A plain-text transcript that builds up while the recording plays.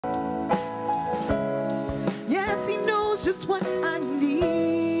just what I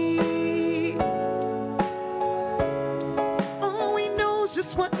need. Oh, he knows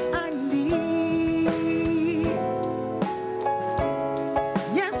just what I need.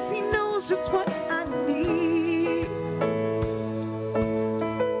 Yes, he knows just what I need.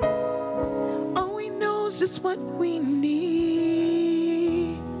 Oh, he knows just what we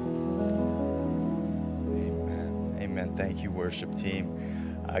need. Amen. Amen. Thank you, worship team.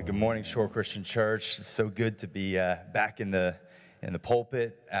 Good morning, Shore Christian Church. It's so good to be back in the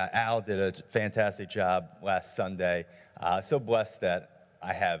pulpit. Al did a fantastic job last Sunday. So blessed that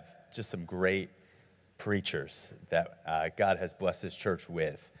I have just some great preachers that God has blessed his church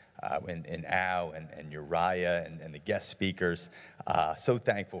with, in Al and Uriah and the guest speakers. So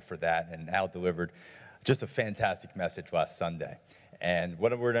thankful for that. And Al delivered just a fantastic message last Sunday. And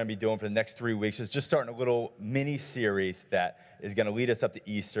what we're going to be doing for the next 3 weeks is just starting a little mini series that is going to lead us up to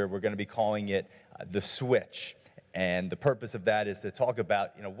Easter. We're going to be calling it The Switch. And the purpose of that is to talk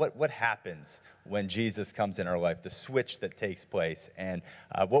about, what happens when Jesus comes in our life, the switch that takes place. And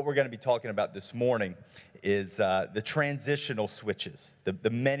what we're going to be talking about this morning is the transitional switches, the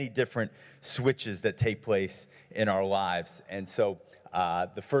many different switches that take place in our lives. And so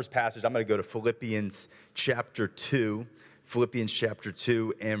the first passage, I'm going to go to Philippians chapter 2. Philippians chapter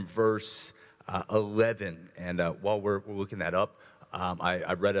 2 and verse 11. And while we're looking that up,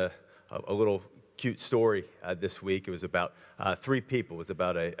 I read a little cute story this week. It was about 3 people. It was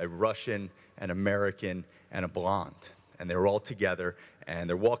about a Russian, an American, and a blonde. And they were all together, and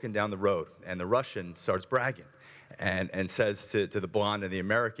they're walking down the road. And the Russian starts bragging and says to the blonde and the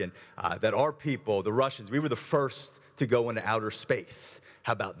American that our people, the Russians, we were the first to go into outer space.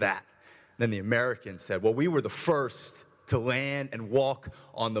 How about that? Then the American said, well, we were the first to land and walk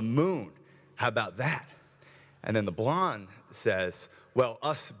on the moon. How about that? And then the blonde says, well,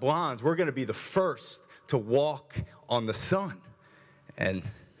 us blondes, we're going to be the first to walk on the sun. And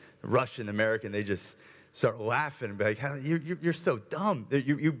the Russian American, they just start laughing and be like, you're so dumb.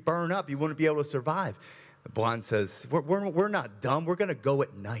 You burn up. You wouldn't be able to survive. The blonde says, we're not dumb. We're going to go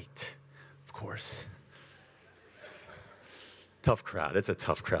at night, of course. Tough crowd. It's a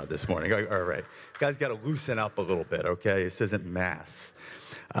tough crowd this morning. All right. Guys got to loosen up a little bit, okay? This isn't mass.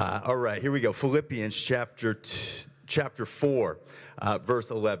 All right, here we go. Philippians chapter 4, verse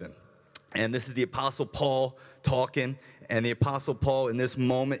 11. And this is the Apostle Paul talking. And the Apostle Paul, in this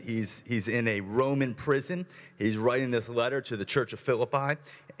moment, he's in a Roman prison. He's writing this letter to the church of Philippi.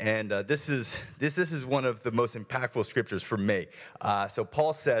 And this is one of the most impactful scriptures for me. So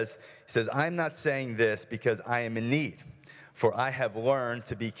Paul says, I'm not saying this because I am in need, for I have learned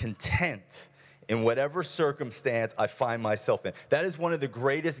to be content in whatever circumstance I find myself in. That is one of the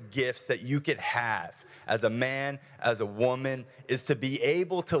greatest gifts that you could have as a man, as a woman, is to be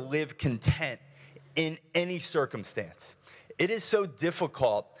able to live content in any circumstance. It is so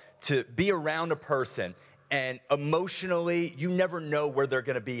difficult to be around a person and emotionally, you never know where they're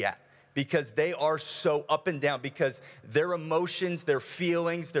going to be at, because they are so up and down, because their emotions, their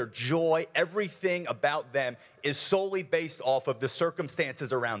feelings, their joy, everything about them is solely based off of the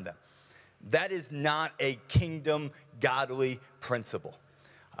circumstances around them. That is not a kingdom godly principle.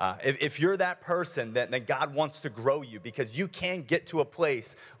 If you're that person, then God wants to grow you, because you can get to a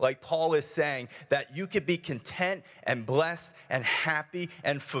place, like Paul is saying, that you could be content and blessed and happy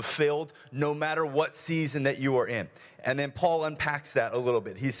and fulfilled no matter what season that you are in. And then Paul unpacks that a little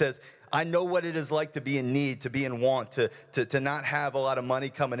bit. He says, I know what it is like to be in need, to be in want, to not have a lot of money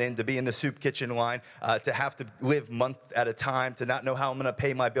coming in, to be in the soup kitchen line, to have to live month at a time, to not know how I'm going to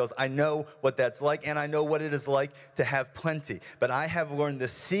pay my bills. I know what that's like, and I know what it is like to have plenty. But I have learned the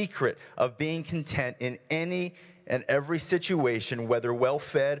secret of being content in any and every situation, whether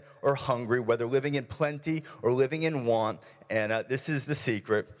well-fed or hungry, whether living in plenty or living in want. And this is the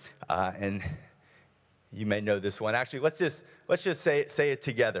secret. And you may know this one. Actually, let's just say it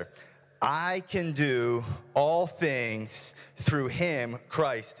together. I can do all things through him,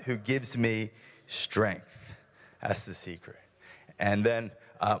 Christ, who gives me strength. That's the secret. And then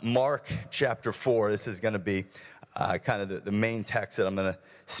Mark chapter 4, this is going to be kind of the main text that I'm going to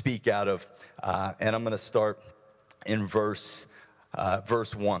speak out of. And I'm going to start in verse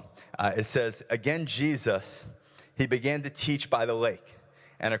 1. It says, again, Jesus, he began to teach by the lake,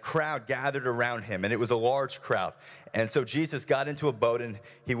 and a crowd gathered around him, and it was a large crowd. And so Jesus got into a boat, and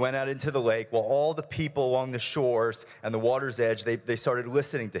he went out into the lake, while all the people along the shores and the water's edge, they started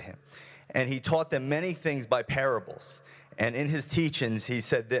listening to him. And he taught them many things by parables. And in his teachings, he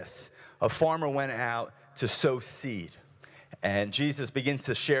said this: a farmer went out to sow seed. And Jesus begins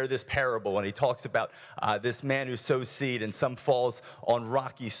to share this parable, and he talks about this man who sows seed, and some falls on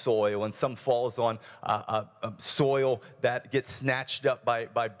rocky soil, and some falls on soil that gets snatched up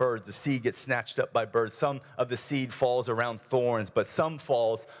by birds. The seed gets snatched up by birds. Some of the seed falls around thorns, but some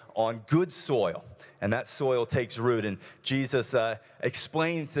falls on good soil, and that soil takes root. And Jesus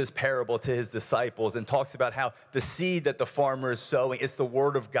explains this parable to his disciples and talks about how the seed that the farmer is sowing is the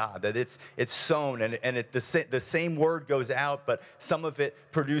word of God, that it's sown, and the same word goes out, but some of it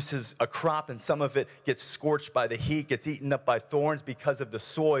produces a crop, and some of it gets scorched by the heat, gets eaten up by thorns because of the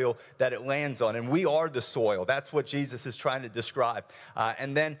soil that it lands on. And we are the soil. That's what Jesus is trying to describe.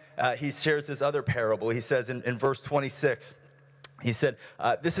 And then he shares this other parable. He says in verse 26, he said,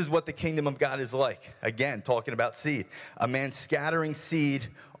 this is what the kingdom of God is like. Again, talking about seed. A man scattering seed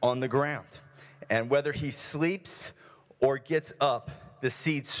on the ground. And whether he sleeps or gets up, the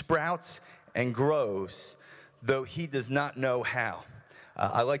seed sprouts and grows, though he does not know how.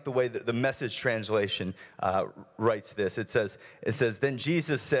 I like the way that the Message translation writes this. It says, then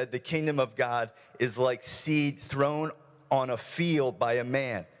Jesus said, the kingdom of God is like seed thrown on a field by a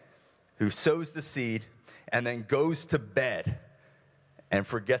man who sows the seed and then goes to bed and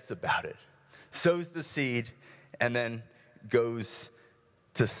forgets about it. Sows the seed and then goes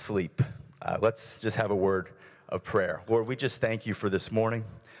to sleep. Let's just have a word of prayer. Lord, we just thank you for this morning.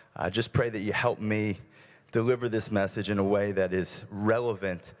 I just pray that you help me deliver this message in a way that is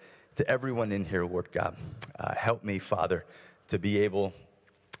relevant to everyone in here, Lord God. Help me, Father, to be able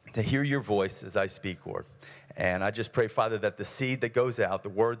to hear your voice as I speak, Lord. And I just pray, Father, that the seed that goes out, the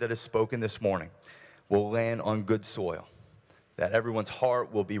word that is spoken this morning, will land on good soil, that everyone's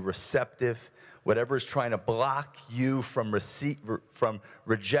heart will be receptive. Whatever is trying to block you from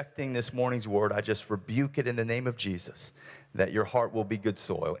rejecting this morning's word, I just rebuke it in the name of Jesus, that your heart will be good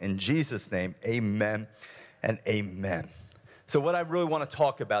soil. In Jesus' name, amen and amen. So what I really want to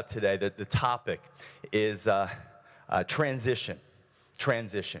talk about today, the topic is transition.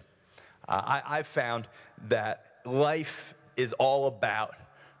 Transition. I've found that life is all about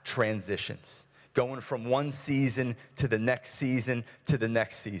transitions, going from one season to the next season to the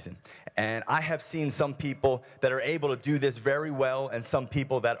next season. And I have seen some people that are able to do this very well and some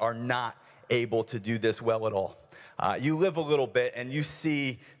people that are not able to do this well at all. You live a little bit and you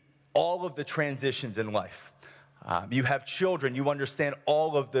see all of the transitions in life. You have children, you understand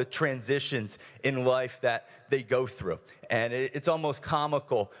all of the transitions in life that they go through. And it's almost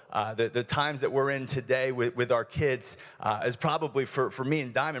comical. The times that we're in today with our kids is probably, for me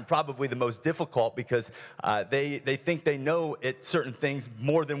and Diamond, probably the most difficult because they think they know certain things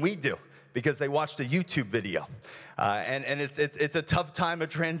more than we do because they watched a YouTube video. And it's a tough time of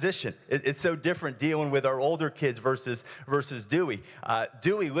transition. It's so different dealing with our older kids versus Dewey.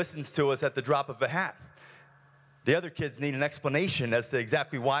 Dewey listens to us at the drop of a hat. The other kids need an explanation as to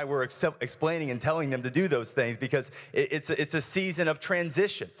exactly why we're explaining and telling them to do those things because it's a season of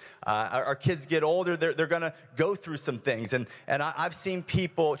transition. Our kids get older, they're going to go through some things. And I've seen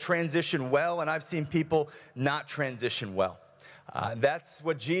people transition well, and I've seen people not transition well. That's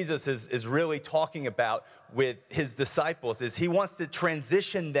what Jesus is really talking about with his disciples, is he wants to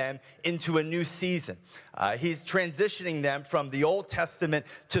transition them into a new season. He's transitioning them from the Old Testament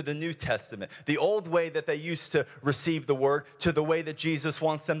to the New Testament. The old way that they used to receive the word to the way that Jesus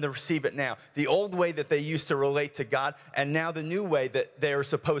wants them to receive it now. The old way that they used to relate to God, and now the new way that they are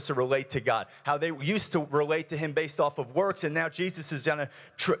supposed to relate to God. How they used to relate to him based off of works, and now Jesus is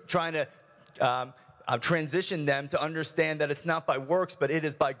trying to transition them to understand that it's not by works, but it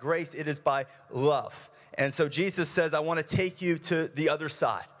is by grace, it is by love. And so Jesus says, I want to take you to the other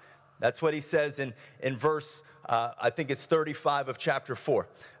side. That's what he says in verse, I think it's 35 of chapter 4.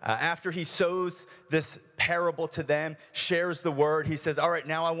 After he sows this parable to them, shares the word, he says, all right,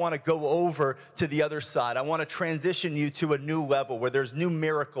 now I want to go over to the other side. I want to transition you to a new level where there's new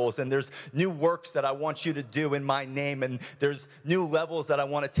miracles and there's new works that I want you to do in my name, and there's new levels that I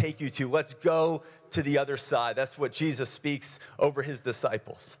want to take you to. Let's go to the other side. That's what Jesus speaks over his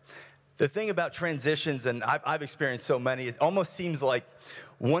disciples. The thing about transitions, and I've experienced so many, it almost seems like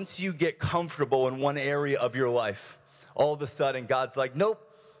once you get comfortable in one area of your life, all of a sudden God's like, nope,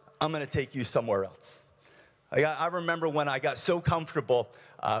 I'm going to take you somewhere else. I remember when I got so comfortable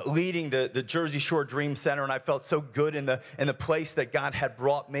leading the Jersey Shore Dream Center, and I felt so good in the place that God had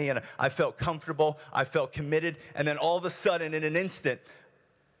brought me, and I felt comfortable, I felt committed, and then all of a sudden, in an instant,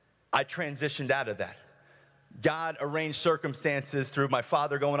 I transitioned out of that. God arranged circumstances through my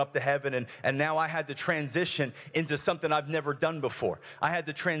father going up to heaven, and now I had to transition into something I've never done before. I had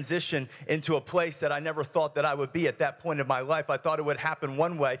to transition into a place that I never thought that I would be at that point in my life. I thought it would happen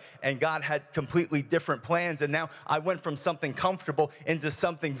one way, and God had completely different plans, and now I went from something comfortable into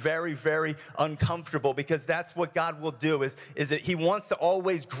something very, very uncomfortable, because that's what God will do, is that he wants to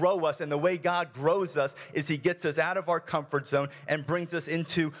always grow us, and the way God grows us is he gets us out of our comfort zone and brings us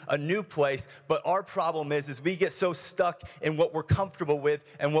into a new place. But our problem is we get so stuck in what we're comfortable with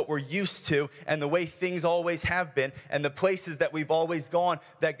and what we're used to and the way things always have been and the places that we've always gone,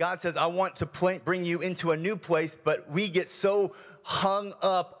 that God says, I want to bring you into a new place, but we get so hung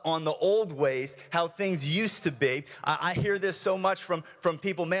up on the old ways, how things used to be. I hear this so much from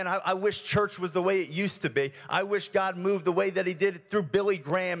people. Man, I wish church was the way it used to be. I wish God moved the way that he did through Billy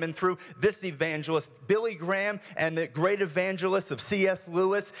Graham and through this evangelist. Billy Graham and the great evangelists of C.S.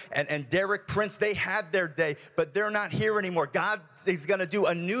 Lewis and Derek Prince, they had their day, but they're not here anymore. God is going to do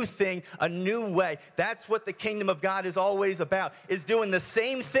a new thing, a new way. That's what the kingdom of God is always about, is doing the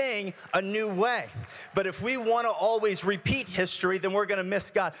same thing a new way. But if we want to always repeat history, then we're going to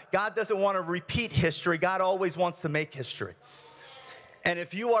miss God. God doesn't want to repeat history. God always wants to make history. And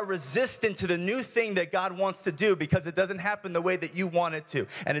if you are resistant to the new thing that God wants to do because it doesn't happen the way that you want it to,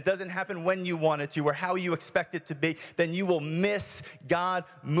 and it doesn't happen when you want it to or how you expect it to be, then you will miss God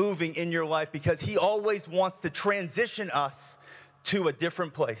moving in your life, because he always wants to transition us to a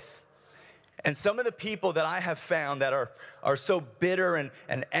different place. And some of the people that I have found that are so bitter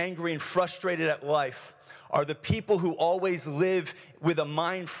and angry and frustrated at life are the people who always live with a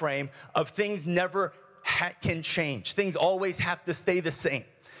mind frame of things never can change. Things always have to stay the same.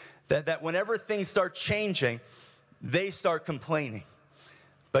 That whenever things start changing, they start complaining.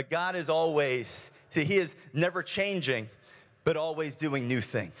 But God is always, see, he is never changing, but always doing new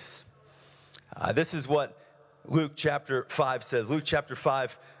things. This is what Luke chapter 5 says. Luke chapter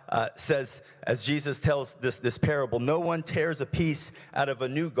 5 says, as Jesus tells this parable, no one tears a piece out of a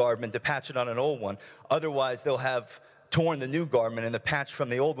new garment to patch it on an old one. Otherwise, they'll have torn the new garment, and the patch from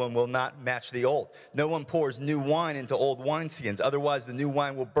the old one will not match the old. No one pours new wine into old wineskins. Otherwise, the new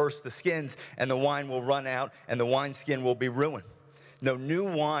wine will burst the skins, and the wine will run out, and the wineskin will be ruined. No, new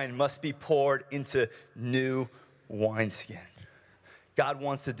wine must be poured into new wineskin. God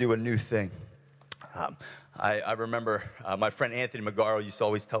wants to do a new thing. I remember my friend Anthony Magaro used to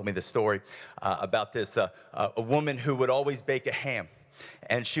always tell me the story about this, a woman who would always bake a ham.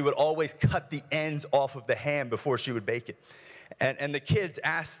 And she would always cut the ends off of the ham before she would bake it. And the kids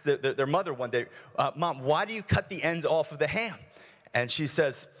asked their mother one day, Mom, why do you cut the ends off of the ham? And she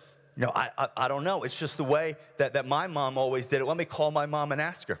says, I don't know. It's just the way that my mom always did it. Let me call my mom and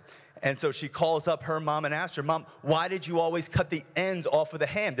ask her. And so she calls up her mom and asks her, Mom, why did you always cut the ends off of the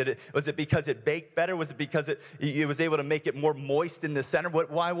ham? Was it because it baked better? Was it because it was able to make it more moist in the center?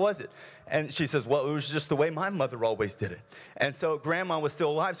 Why was it? And she says, well, it was just the way my mother always did it. And so Grandma was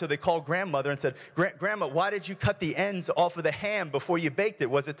still alive, so they called Grandmother and said, Grandma, why did you cut the ends off of the ham before you baked it?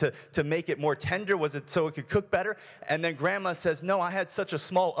 Was it to make it more tender? Was it so it could cook better? And then Grandma says, no, I had such a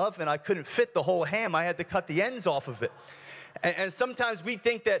small oven, I couldn't fit the whole ham. I had to cut the ends off of it. And sometimes we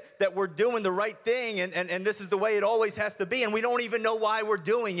think that we're doing the right thing and this is the way it always has to be, and we don't even know why we're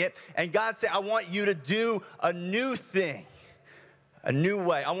doing it. And God said, I want you to do a new thing, a new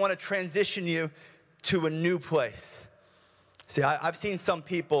way. I want to transition you to a new place. See, I've seen some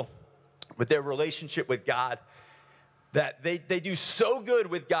people with their relationship with God that they do so good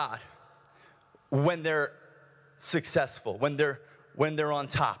with God when they're successful, when they're on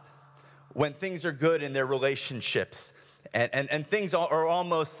top, when things are good in their relationships. And things are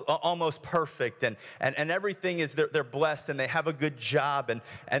almost perfect, and everything is, they're blessed, and they have a good job,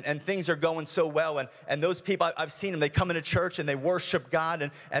 and things are going so well. And those people, I've seen them, they come into church and they worship God,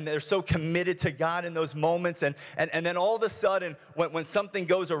 and they're so committed to God in those moments. And then all of a sudden, when something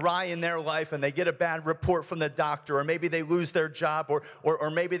goes awry in their life and they get a bad report from the doctor, or maybe they lose their job, or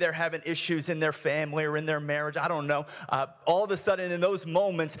maybe they're having issues in their family or in their marriage, I don't know. All of a sudden in those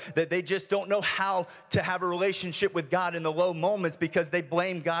moments that they just don't know how to have a relationship with God in the low moments, because they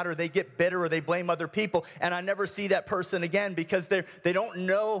blame God or they get bitter or they blame other people, and I never see that person again because they don't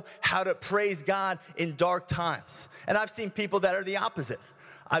know how to praise God in dark times. And I've seen people that are the opposite.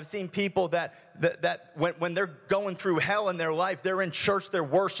 I've seen people that when they're going through hell in their life, they're in church, they're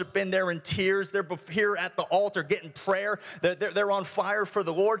worshiping, they're in tears, they're here at the altar getting prayer, they're on fire for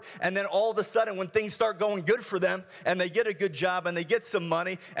the Lord, and then all of a sudden when things start going good for them and they get a good job and they get some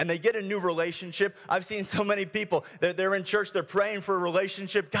money and they get a new relationship. I've seen so many people, they're in church, they're praying for a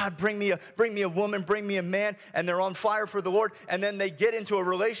relationship. God, bring me a woman, bring me a man, and they're on fire for the Lord, and then they get into a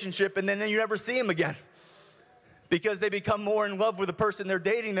relationship and then you never see them again. because they become more in love with the person they're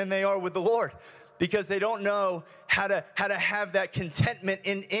dating than they are with the Lord, because they don't know how to have that contentment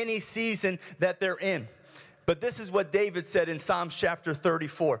in any season that they're in. But this is what David said in Psalms chapter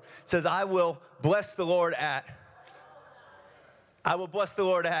 34. It says, I will bless the Lord at.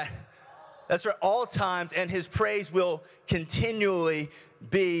 That's right, all times, and his praise will continually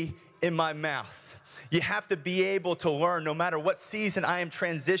be in my mouth. You have to be able to learn, no matter what season I am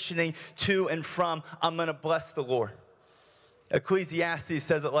transitioning to and from, I'm going to bless the Lord. Ecclesiastes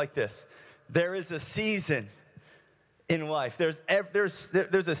says it like this. There is a season in life. There's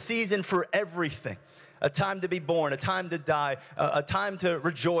a season for everything. A time to be born, a time to die, a time to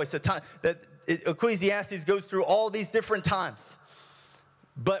rejoice, a time that Ecclesiastes goes through all these different times.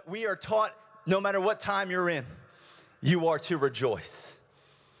 But we are taught, no matter what time you're in, you are to rejoice.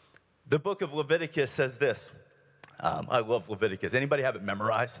 The book of Leviticus says this. I love Leviticus. Anybody have it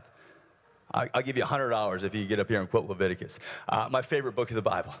memorized? I'll give you $100 if you get up here and quote Leviticus. My favorite book of the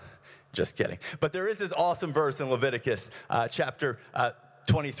Bible. Just kidding. But there is this awesome verse in Leviticus chapter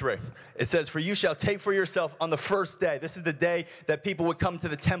 23. It says, for you shall take for yourself on the first day. This is the day that people would come to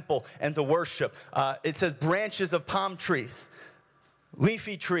the temple and to worship. It says branches of palm trees,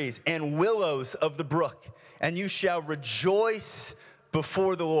 leafy trees, and willows of the brook. And you shall rejoice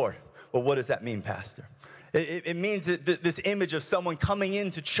before the Lord. Well, what does that mean, Pastor? It means that this image of someone coming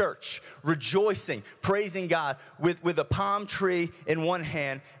into church, rejoicing, praising God with a palm tree in one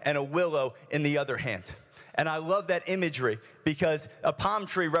hand and a willow in the other hand. And I love that imagery because a palm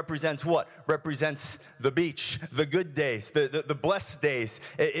tree represents what? Represents the beach, the good days, the blessed days.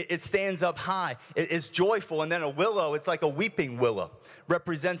 It stands up high. It's joyful. And then a willow, it's like a weeping willow.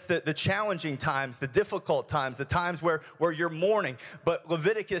 Represents the challenging times, the difficult times, the times where you're mourning. But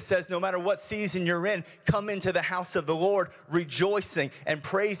Leviticus says no matter what season you're in, come into the house of the Lord rejoicing and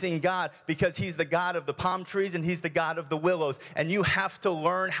praising God because he's the God of the palm trees and he's the God of the willows. And you have to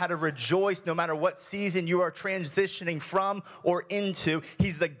learn how to rejoice no matter what season you are transitioning from or into.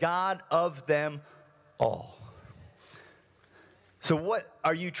 He's the God of them all. So what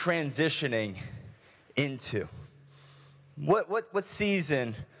are you transitioning into? What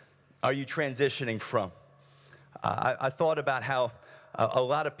season are you transitioning from? I thought about how a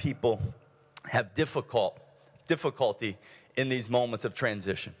lot of people have difficulty in these moments of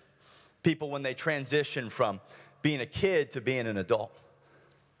transition. People, when they transition from being a kid to being an adult,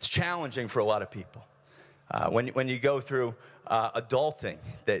 it's challenging for a lot of people. When you go through adulting,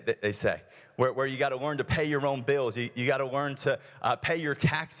 they say, where you got to learn to pay your own bills. You got to learn to pay your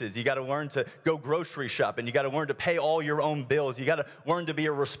taxes. You got to learn to go grocery shopping. You got to learn to pay all your own bills. You got to learn to be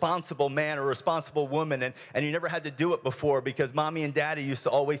a responsible man or a responsible woman. And you never had to do it before because mommy and daddy used to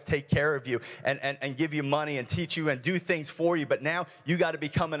always take care of you and give you money and teach you and do things for you. But now you got to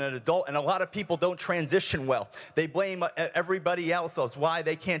become an adult. And a lot of people don't transition well. They blame everybody else as why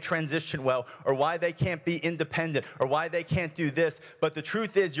they can't transition well or why they can't be independent or why they can't do this. But the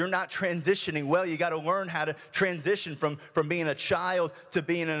truth is you're not transitioning well. You got to learn how to transition from being a child to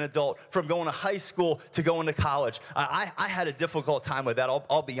being an adult, from going to high school to going to college. I had a difficult time with that.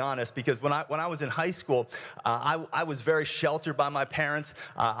 I'll be honest, because when I was in high school, I was very sheltered by my parents.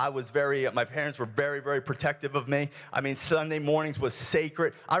 My parents were very, very protective of me. I mean, Sunday mornings was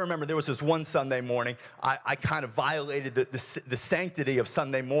sacred. I remember there was this one Sunday morning, I kind of violated the sanctity of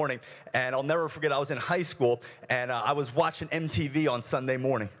Sunday morning, and I'll never forget, I was in high school, and I was watching MTV on Sunday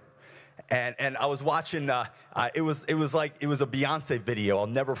morning. And I was watching, it was a Beyonce video, I'll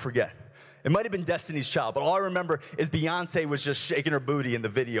never forget. It might have been Destiny's Child, but all I remember is Beyonce was just shaking her booty in the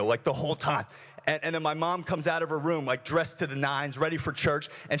video, like the whole time. And then my mom comes out of her room, like dressed to the nines, ready for church,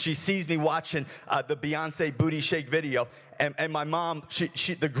 and she sees me watching the Beyonce booty shake video. And my mom,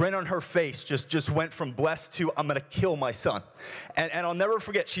 the grin on her face just went from blessed to I'm gonna kill my son. And I'll never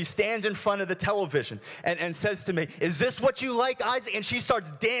forget, she stands in front of the television and says to me, is this what you like, Isaac? And she starts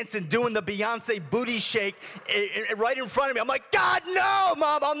dancing, doing the Beyonce booty shake right in front of me. I'm like, God, no,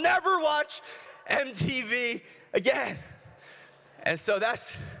 Mom, I'll never watch MTV again. And so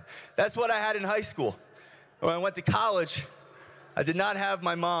that's what I had in high school. When I went to college, I did not have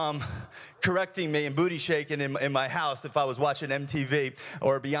my mom correcting me and booty shaking in my house if I was watching MTV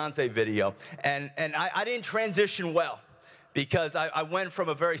or a Beyonce video. And I didn't transition well because I went from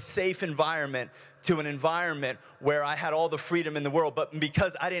a very safe environment to an environment where I had all the freedom in the world. But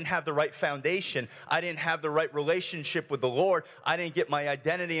because I didn't have the right foundation, I didn't have the right relationship with the Lord, I didn't get my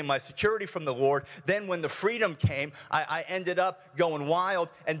identity and my security from the Lord, then when the freedom came, I ended up going wild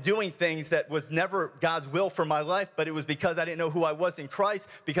and doing things that was never God's will for my life, but it was because I didn't know who I was in Christ,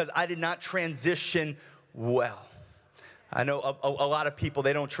 because I did not transition well. I know a lot of people,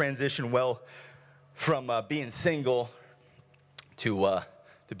 they don't transition well from being single to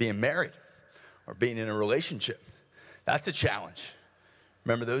being married or being in a relationship. That's a challenge.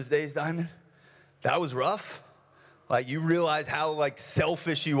 Remember those days, Diamond? That was rough. Like, you realize how, like,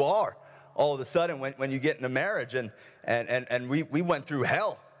 selfish you are all of a sudden when you get in a marriage. And we went through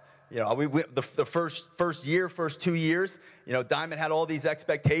hell. You know, the first year, first 2 years, you know, Diamond had all these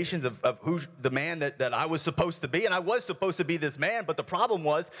expectations of who the man that I was supposed to be. And I was supposed to be this man, but the problem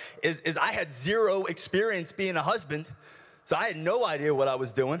is I had zero experience being a husband. So I had no idea what I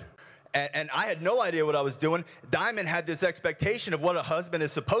was doing. And I had no idea what I was doing. Diamond had this expectation of what a husband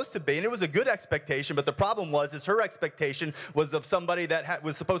is supposed to be, and it was a good expectation, but the problem is her expectation was of somebody that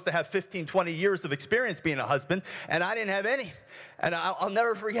was supposed to have 15, 20 years of experience being a husband, and I didn't have any. And I'll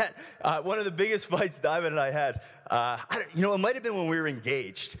never forget, one of the biggest fights Diamond and I had, it might have been when we were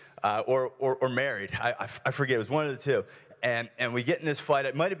engaged or married. I forget, it was one of the two. And we get in this fight.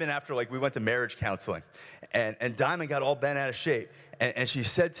 It might have been after, like, we went to marriage counseling. And Diamond got all bent out of shape. And she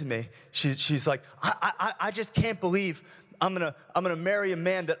said to me, she's like, I just can't believe I'm gonna marry a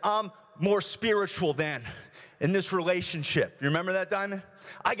man that I'm more spiritual than in this relationship. You remember that, Diamond?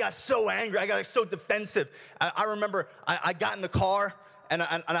 I got so angry. I got so defensive. I remember I got in the car and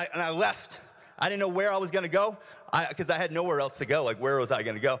I left. I didn't know where I was going to go because I had nowhere else to go. Like, where was I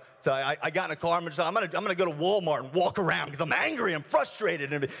going to go? So I got in a car. I'm going to go to Walmart and walk around because I'm angry. I'm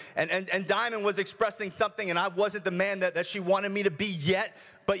frustrated. And Diamond was expressing something, and I wasn't the man that she wanted me to be yet.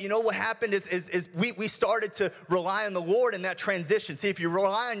 But you know what happened is we started to rely on the Lord in that transition. See, if you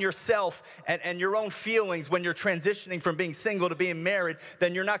rely on yourself and your own feelings when you're transitioning from being single to being married,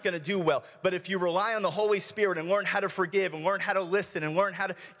 then you're not going to do well. But if you rely on the Holy Spirit and learn how to forgive and learn how to listen and learn how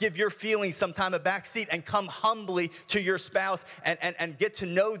to give your feelings sometime a backseat and come humbly to your spouse and get to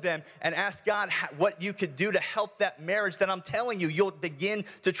know them and ask God what you could do to help that marriage, then I'm telling you, you'll begin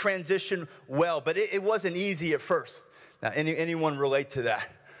to transition well. But it wasn't easy at first. Now, anyone relate to that?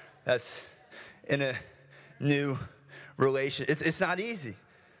 That's in a new relation. It's not easy.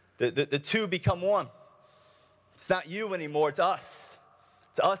 The two become one. It's not you anymore. It's us.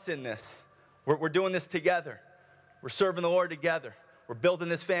 It's us in this. We're doing this together. We're serving the Lord together. We're building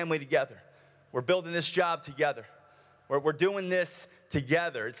this family together. We're building this job together. We're doing this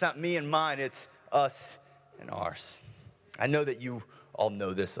together. It's not me and mine. It's us and ours. I know that you all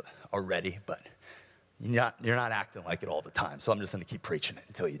know this already, but you're not acting like it all the time, so I'm just going to keep preaching it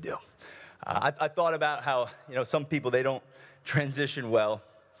until you do. I thought about how, some people, they don't transition well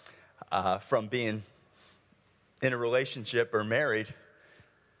from being in a relationship or married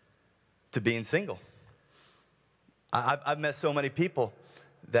to being single. I've met so many people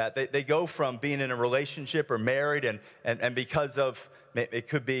that they go from being in a relationship or married, and because of, it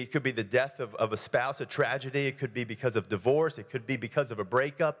could be the death of a spouse, a tragedy. It could be because of divorce. It could be because of a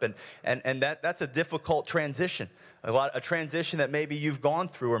breakup, and that's a difficult transition. A transition that maybe you've gone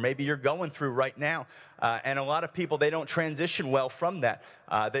through or maybe you're going through right now. And a lot of people, they don't transition well from that.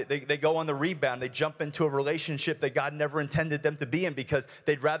 They go on the rebound. They jump into a relationship that God never intended them to be in because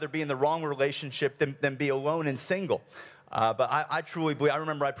they'd rather be in the wrong relationship than be alone and single. But I truly believe, I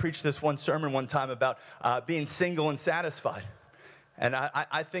remember I preached this one sermon one time about being single and satisfied. And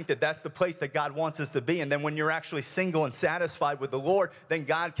I think that's the place that God wants us to be. And then when you're actually single and satisfied with the Lord, then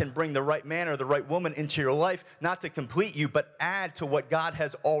God can bring the right man or the right woman into your life, not to complete you, but add to what God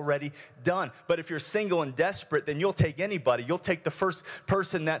has already done. But if you're single and desperate, then you'll take anybody. You'll take the first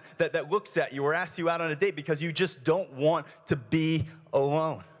person that looks at you or asks you out on a date because you just don't want to be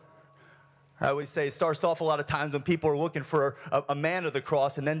alone. I always say it starts off a lot of times when people are looking for a man of the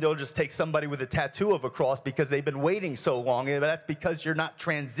cross, and then they'll just take somebody with a tattoo of a cross because they've been waiting so long. And that's because you're not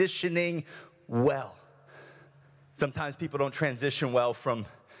transitioning well. Sometimes people don't transition well from,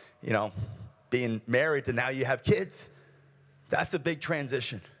 being married to now you have kids. That's a big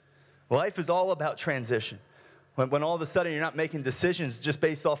transition. Life is all about transition. When all of a sudden you're not making decisions just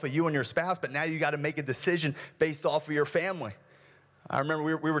based off of you and your spouse, but now you got to make a decision based off of your family. I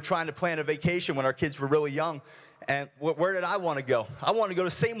remember we were trying to plan a vacation when our kids were really young, and where did I want to go? I wanted to go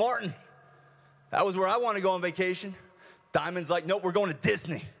to St. Martin. That was where I wanted to go on vacation. Diamond's like, nope, we're going to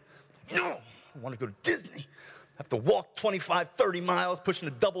Disney. No, I want to go to Disney. I have to walk 25, 30 miles, pushing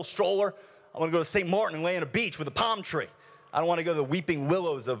a double stroller. I want to go to St. Martin and lay on a beach with a palm tree. I don't want to go to the weeping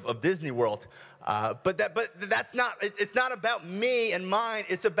willows of Disney World. But that's not, it's not about me and mine.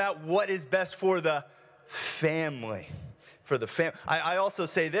 It's about what is best for the family. For the family. I also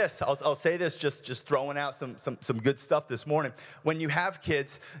say this. I'll say this, just throwing out some good stuff this morning. When you have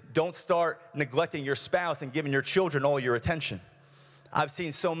kids, don't start neglecting your spouse and giving your children all your attention. I've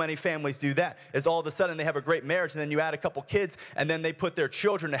seen so many families do that, is all of a sudden they have a great marriage, and then you add a couple kids, and then they put their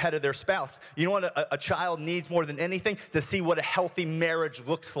children ahead of their spouse. You know what a child needs more than anything? To see what a healthy marriage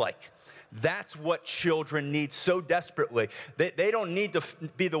looks like. That's what children need so desperately. They don't need to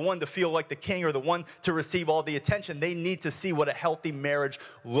be the one to feel like the king or the one to receive all the attention. They need to see what a healthy marriage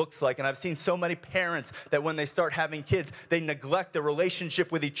looks like. And I've seen so many parents that when they start having kids, they neglect the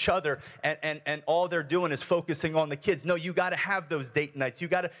relationship with each other, and all they're doing is focusing on the kids. No, you got to have those date nights. You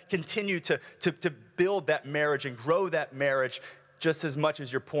got to continue to build that marriage and grow that marriage just as much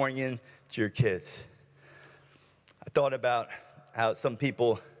as you're pouring into your kids. I thought about how some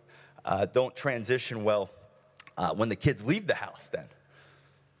people don't transition well when the kids leave the house then.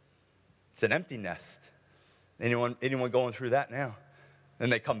 It's an empty nest. Anyone going through that now? Then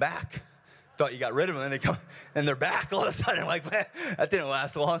they come back. Thought you got rid of them, and they come, and they're back all of a sudden. Like, man, that didn't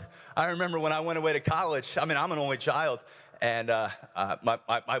last long. I remember when I went away to college. I mean, I'm an only child, and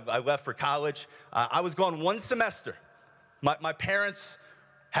I left for college. I was gone 1 semester. My parents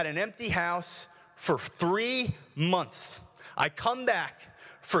had an empty house for 3 months. I come back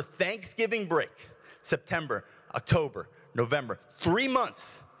for Thanksgiving break, September, October, November, 3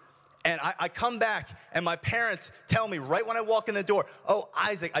 months. And I come back, and my parents tell me right when I walk in the door, oh,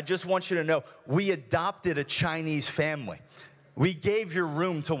 Isaac, I just want you to know, we adopted a Chinese family. We gave your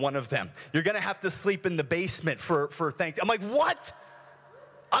room to one of them. You're going to have to sleep in the basement for Thanksgiving. I'm like, what?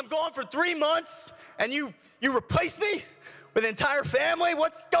 I'm gone for 3 months, and you replace me with an entire family?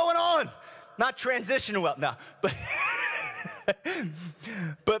 What's going on? Not transitioning well. No, but...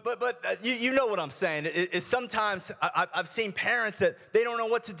 but you know what I'm saying. It's sometimes I've seen parents that they don't know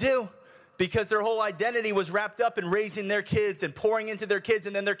what to do because their whole identity was wrapped up in raising their kids and pouring into their kids,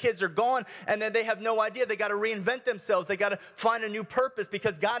 and then their kids are gone, and then they have no idea. They got to reinvent themselves. They got to find a new purpose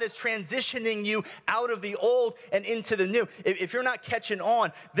because God is transitioning you out of the old and into the new. If you're not catching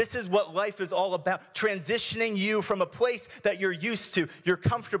on, this is what life is all about, transitioning you from a place that you're used to, you're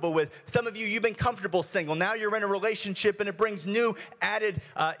comfortable with. Some of you, you've been comfortable single. Now you're in a relationship, and it brings new added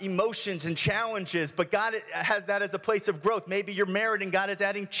emotions and challenges, but God has that as a place of growth. Maybe you're married, and God is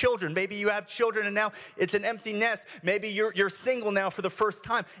adding children. Maybe you have children, and now it's an empty nest. Maybe you're single now for the first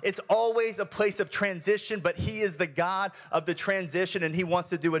time. It's always a place of transition, but He is the God of the transition, and He wants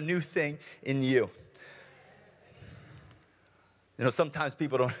to do a new thing in you. You know, sometimes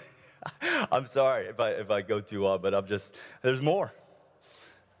people don't, I'm sorry if I go too long, but there's more.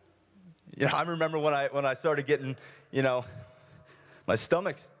 You know, I remember when I started getting, you know, my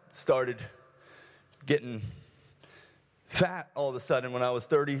stomach started getting fat all of a sudden when I was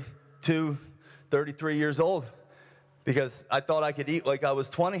 32, 33 years old, because I thought I could eat like I was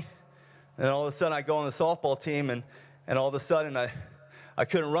 20. And all of a sudden I go on the softball team, and all of a sudden I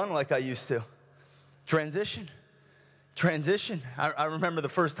couldn't run like I used to. Transition. I remember the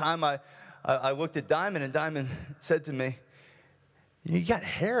first time I looked at Diamond, and Diamond said to me, you got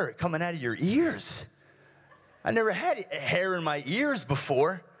hair coming out of your ears. I never had hair in my ears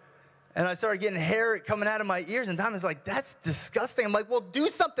before. And I started getting hair coming out of my ears, and Diamond's like, that's disgusting. I'm like, well, do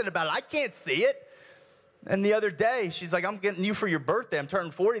something about it. I can't see it. And the other day, she's like, I'm getting you for your birthday. I'm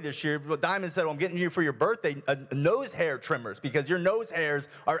turning 40 this year. But Diamond said, well, I'm getting you for your birthday nose hair trimmers because your nose hairs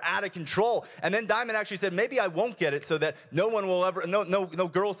are out of control. And then Diamond actually said, maybe I won't get it so that no one will ever, no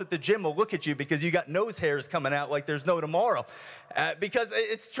girls at the gym will look at you because you got nose hairs coming out like there's no tomorrow. Because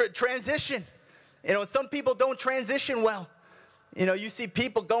it's transition. You know, some people don't transition well. You know, you see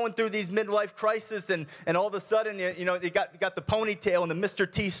people going through these midlife crises, and all of a sudden, you know, you got the ponytail and the Mr.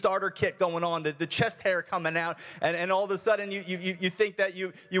 T starter kit going on, the chest hair coming out, and all of a sudden you think that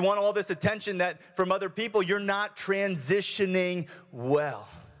you want all this attention that from other people. You're not transitioning well.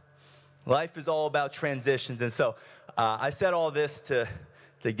 Life is all about transitions, and so I said all this to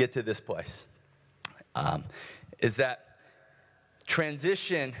get to this place, is that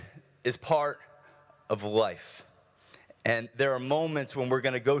transition is part of life. And there are moments when we're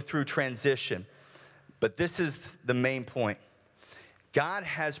going to go through transition. But this is the main point. God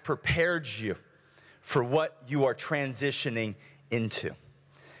has prepared you for what you are transitioning into.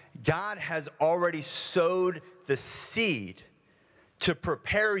 God has already sowed the seed to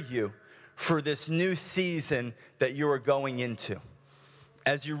prepare you for this new season that you are going into.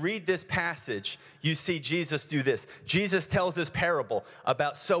 As you read this passage, you see Jesus do this. Jesus tells this parable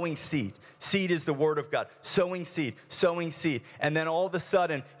about sowing seed. Seed is the word of God. Sowing seed, sowing seed. And then all of a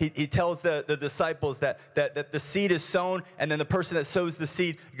sudden, he tells the disciples that the seed is sown, and then the person that sows the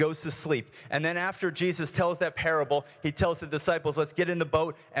seed goes to sleep. And then after Jesus tells that parable, he tells the disciples, let's get in the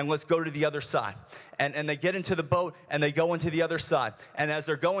boat and let's go to the other side. And they get into the boat and they go into the other side. And as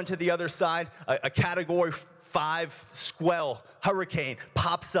they're going to the other side, a category 5 squall hurricane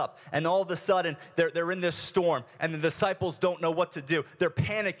pops up, and all of a sudden they're in this storm, and the disciples don't know what to do. They're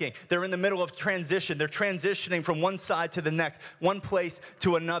panicking. They're in the middle of transition. They're transitioning from one side to the next, one place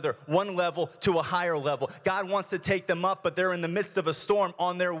to another, one level to a higher level. God wants to take them up, but they're in the midst of a storm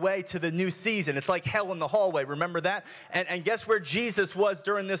on their way to the new season. It's like hell in the hallway. Remember that? And guess where Jesus was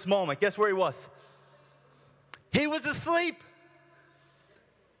during this moment? Guess where he was? He was asleep,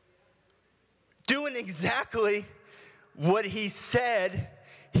 doing exactly what he said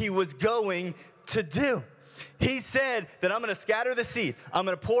he was going to do. He said that I'm going to scatter the seed. I'm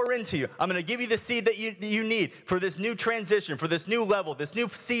going to pour into you. I'm going to give you the seed that you need for this new transition, for this new level, this new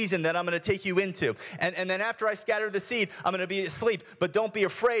season that I'm going to take you into. And then after I scatter the seed, I'm going to be asleep. But don't be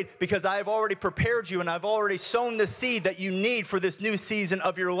afraid, because I've already prepared you and I've already sown the seed that you need for this new season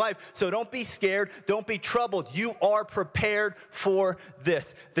of your life. So don't be scared. Don't be troubled. You are prepared for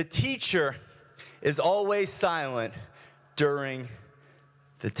this. The teacher is always silent during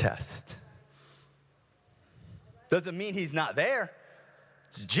the test. Doesn't mean he's not there.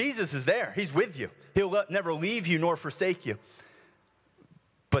 Jesus is there. He's with you. He'll never leave you nor forsake you.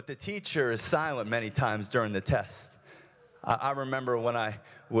 But the teacher is silent many times during the test. I remember when I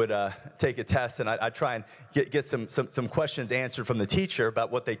would take a test and I'd try and get some questions answered from the teacher about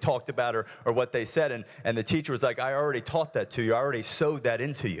what they talked about or what they said. And the teacher was like, I already taught that to you. I already sowed that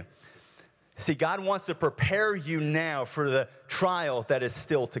into you. See, God wants to prepare you now for the trial that is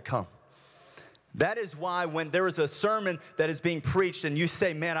still to come. That is why when there is a sermon that is being preached and you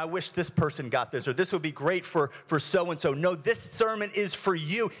say, man, I wish this person got this, or this would be great for so-and-so. No, this sermon is for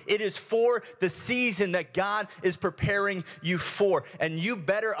you. It is for the season that God is preparing you for. And you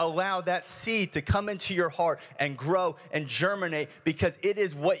better allow that seed to come into your heart and grow and germinate, because it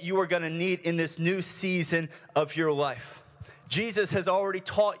is what you are going to need in this new season of your life. Jesus has already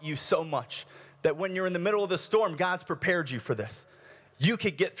taught you so much that when you're in the middle of the storm, God's prepared you for this. You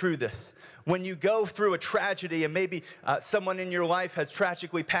could get through this. When you go through a tragedy and maybe someone in your life has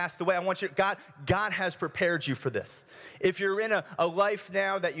tragically passed away, I want you to, God has prepared you for this. If you're in a life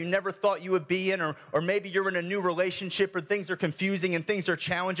now that you never thought you would be in, or maybe you're in a new relationship or things are confusing and things are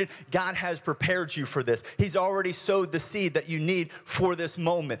challenging, God has prepared you for this. He's already sowed the seed that you need for this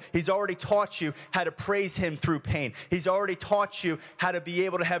moment. He's already taught you how to praise him through pain. He's already taught you how to be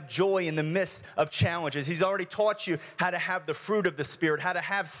able to have joy in the midst of challenges. He's already taught you how to have the fruit of the Spirit, how to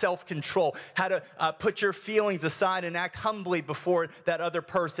have self-control, how to put your feelings aside and act humbly before that other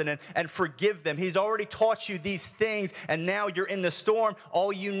person and forgive them. He's already taught you these things, and now you're in the storm.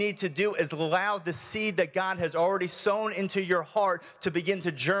 All you need to do is allow the seed that God has already sown into your heart to begin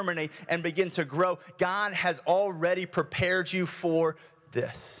to germinate and begin to grow. God has already prepared you for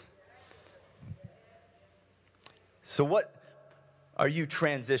this. So what are you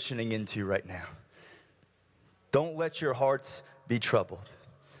transitioning into right now? Don't let your hearts be troubled.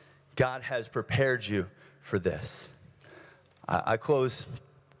 God has prepared you for this. I close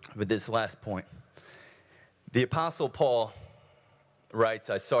with this last point. The Apostle Paul writes,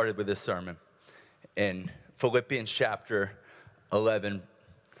 I started with this sermon, in Philippians chapter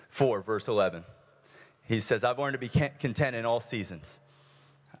 4, verse 11. He says, I've learned to be content in all seasons,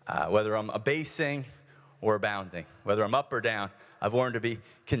 whether I'm abasing or abounding, whether I'm up or down, I've learned to be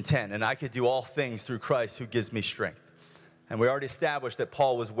content, and I could do all things through Christ who gives me strength. And we already established that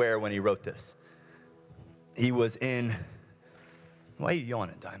Paul was where when he wrote this? He was in, why are you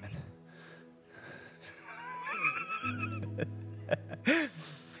yawning, Diamond?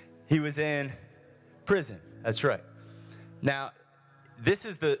 He was in prison, that's right. Now, this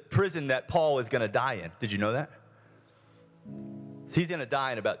is the prison that Paul is going to die in. Did you know that? He's going to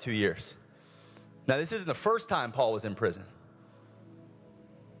die in about 2 years. Now, this isn't the first time Paul was in prison.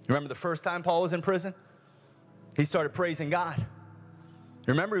 Remember the first time Paul was in prison? He started praising God.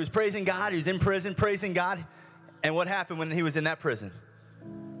 Remember, he was praising God. He was in prison praising God. And what happened when he was in that prison?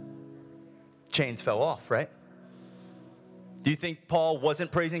 Chains fell off, right? Do you think Paul wasn't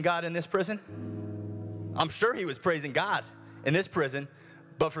praising God in this prison? I'm sure he was praising God in this prison.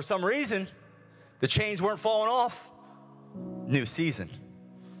 But for some reason, the chains weren't falling off. New season.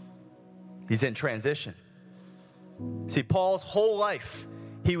 He's in transition. See, Paul's whole life,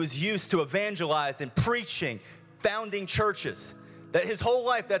 he was used to evangelizing, preaching, founding churches. That his whole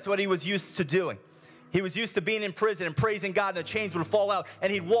life, that's what he was used to doing. He was used to being in prison and praising God, and the chains would fall out,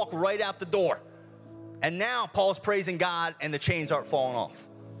 and he'd walk right out the door. And now Paul's praising God, and the chains aren't falling off.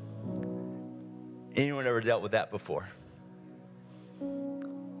 Anyone ever dealt with that before?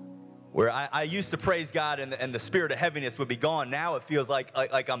 Where I used to praise God and the spirit of heaviness would be gone. Now it feels like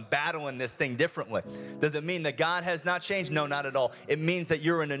I'm battling this thing differently. Does it mean that God has not changed? No, not at all. It means that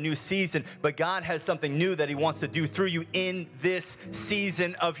you're in a new season, but God has something new that he wants to do through you in this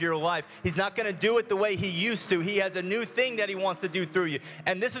season of your life. He's not going to do it the way he used to. He has a new thing that he wants to do through you.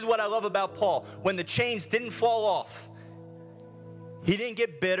 And this is what I love about Paul. When the chains didn't fall off, he didn't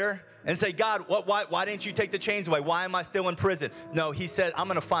get bitter and say, God, why didn't you take the chains away? Why am I still in prison? No, he said, I'm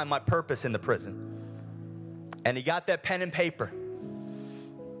going to find my purpose in the prison. And he got that pen and paper,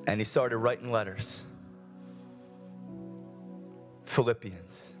 and he started writing letters.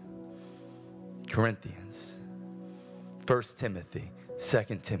 Philippians, Corinthians, 1 Timothy, 2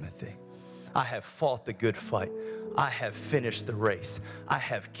 Timothy. I have fought the good fight. I have finished the race. I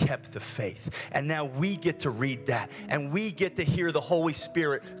have kept the faith. And now we get to read that, and we get to hear the Holy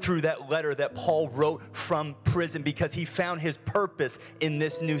Spirit through that letter that Paul wrote from prison, because he found his purpose in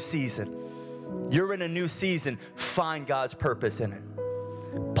this new season. You're in a new season. Find God's purpose in it.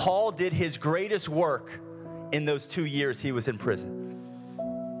 Paul did his greatest work in those 2 years he was in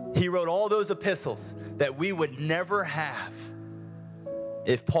prison. He wrote all those epistles that we would never have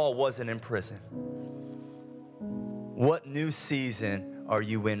if Paul wasn't in prison. What new season are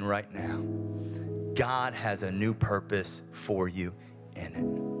you in right now? God has a new purpose for you in it.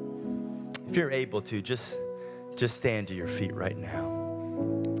 If you're able to, just stand to your feet right now.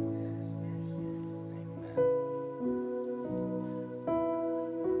 Amen.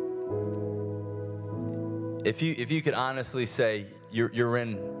 If you could honestly say you're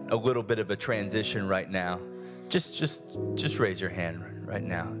in a little bit of a transition right now, just raise your hand right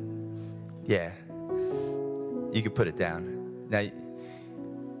now. Yeah. You can put it down. Now,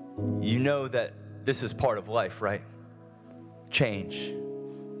 you know that this is part of life, right? Change,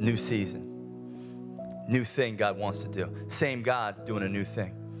 new season, new thing God wants to do. Same God doing a new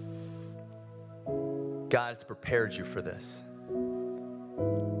thing. God's prepared you for this.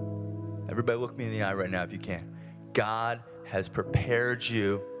 Everybody look me in the eye right now if you can. God has prepared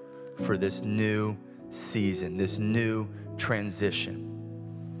you for this new season, this new transition.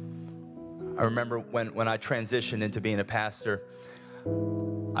 I remember when I transitioned into being a pastor,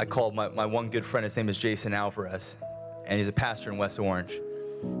 I called my one good friend. His name is Jason Alvarez, and he's a pastor in West Orange.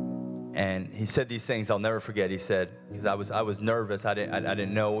 And he said these things I'll never forget. He said, because I was nervous. I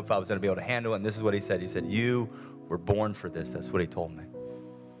didn't know if I was going to be able to handle it. And this is what he said. He said, you were born for this. That's what he told me.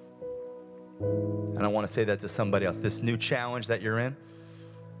 And I want to say that to somebody else. This new challenge that you're in,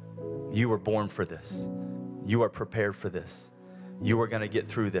 you were born for this. You are prepared for this. You are going to get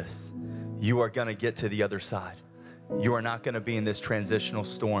through this. You are going to get to the other side. You are not going to be in this transitional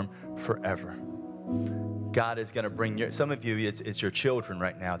storm forever. God is going to bring some of you, it's your children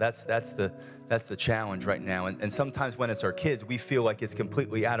right now. That's the challenge right now. And sometimes when it's our kids, we feel like it's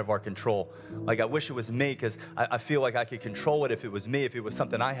completely out of our control. Like, I wish it was me, because I feel like I could control it if it was me, if it was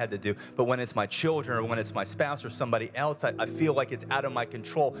something I had to do. But when it's my children, or when it's my spouse or somebody else, I feel like it's out of my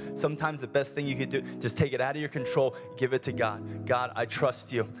control. Sometimes the best thing you could do, just take it out of your control, give it to God. God, I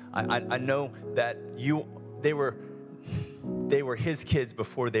trust you. I know that they were his kids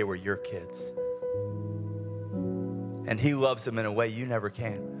before they were your kids. And he loves them in a way you never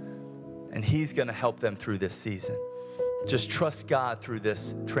can. And he's going to help them through this season. Just trust God through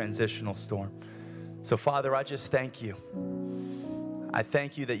this transitional storm. So, Father, I just thank you. I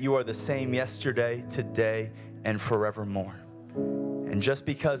thank you that you are the same yesterday, today, and forevermore. And just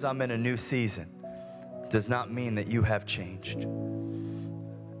because I'm in a new season does not mean that you have changed.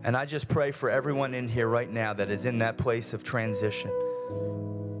 And I just pray for everyone in here right now that is in that place of transition,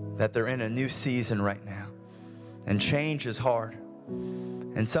 that they're in a new season right now. And change is hard.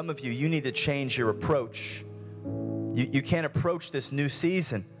 And some of you need to change your approach. You can't approach this new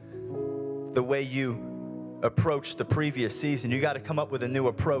season the way you approached the previous season. You got to come up with a new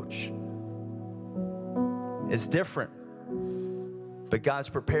approach. It's different. But God's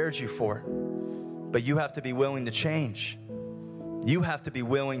prepared you for it. But you have to be willing to change. You have to be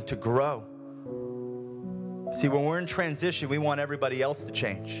willing to grow. See, when we're in transition, we want everybody else to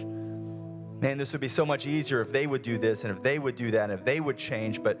change. Man, this would be so much easier if they would do this, and if they would do that, and if they would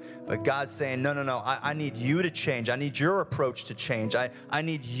change. But God's saying, no, I need you to change. I need your approach to change. I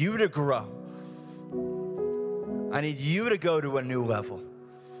need you to grow. I need you to go to a new level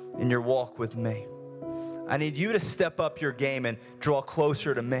in your walk with me. I need you to step up your game and draw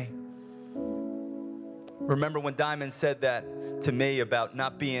closer to me. Remember when Diamond said that to me about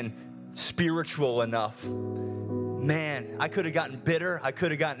not being spiritual enough? Man, I could have gotten bitter. I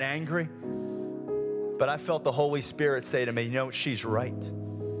could have gotten angry. But I felt the Holy Spirit say to me, you know, she's right.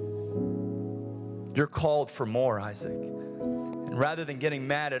 You're called for more, Isaac. And rather than getting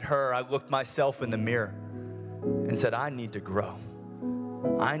mad at her, I looked myself in the mirror and said, I need to grow.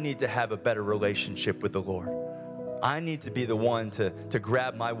 I need to have a better relationship with the Lord. I need to be the one to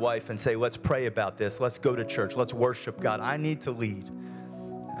grab my wife and say, let's pray about this. Let's go to church. Let's worship God. I need to lead.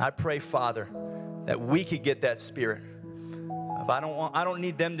 I pray, Father, that we could get that spirit. I don't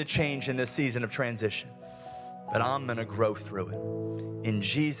need them to change in this season of transition, but I'm going to grow through it. In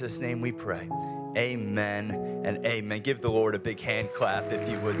Jesus' name we pray. Amen and amen. Give the Lord a big hand clap if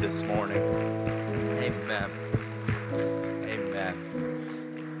you would this morning. Amen.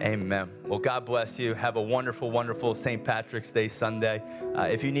 Amen. Amen. Well, God bless you. Have a wonderful, wonderful St. Patrick's Day Sunday.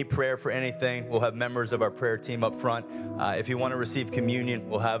 If you need prayer for anything, we'll have members of our prayer team up front. If you want to receive communion,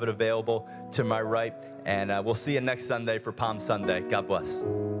 we'll have it available to my right. And we'll see you next Sunday for Palm Sunday. God bless.